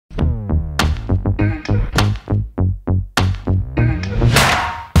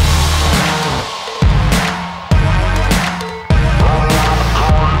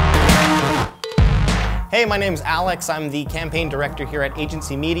Hey, my name's Alex. I'm the campaign director here at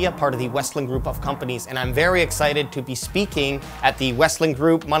Agency Media, part of the Westlund Group of companies, and I'm very excited to be speaking at the Westlund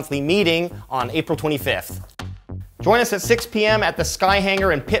Group monthly meeting on April 25th. Join us at 6 p.m. at the Sky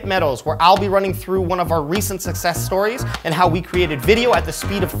Hangar in Pitt Meadows, where I'll be running through one of our recent success stories and how we created video at the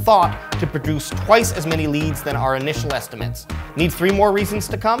speed of thought to produce twice as many leads than our initial estimates. Need 3 more reasons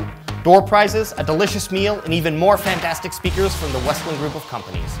to come? Door prizes, a delicious meal, and even more fantastic speakers from the Westlund Group of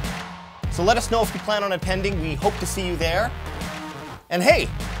companies. So let us know if you plan on attending. We hope to see you there. And hey,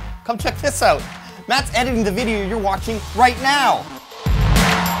 come check this out. Matt's editing the video you're watching right now.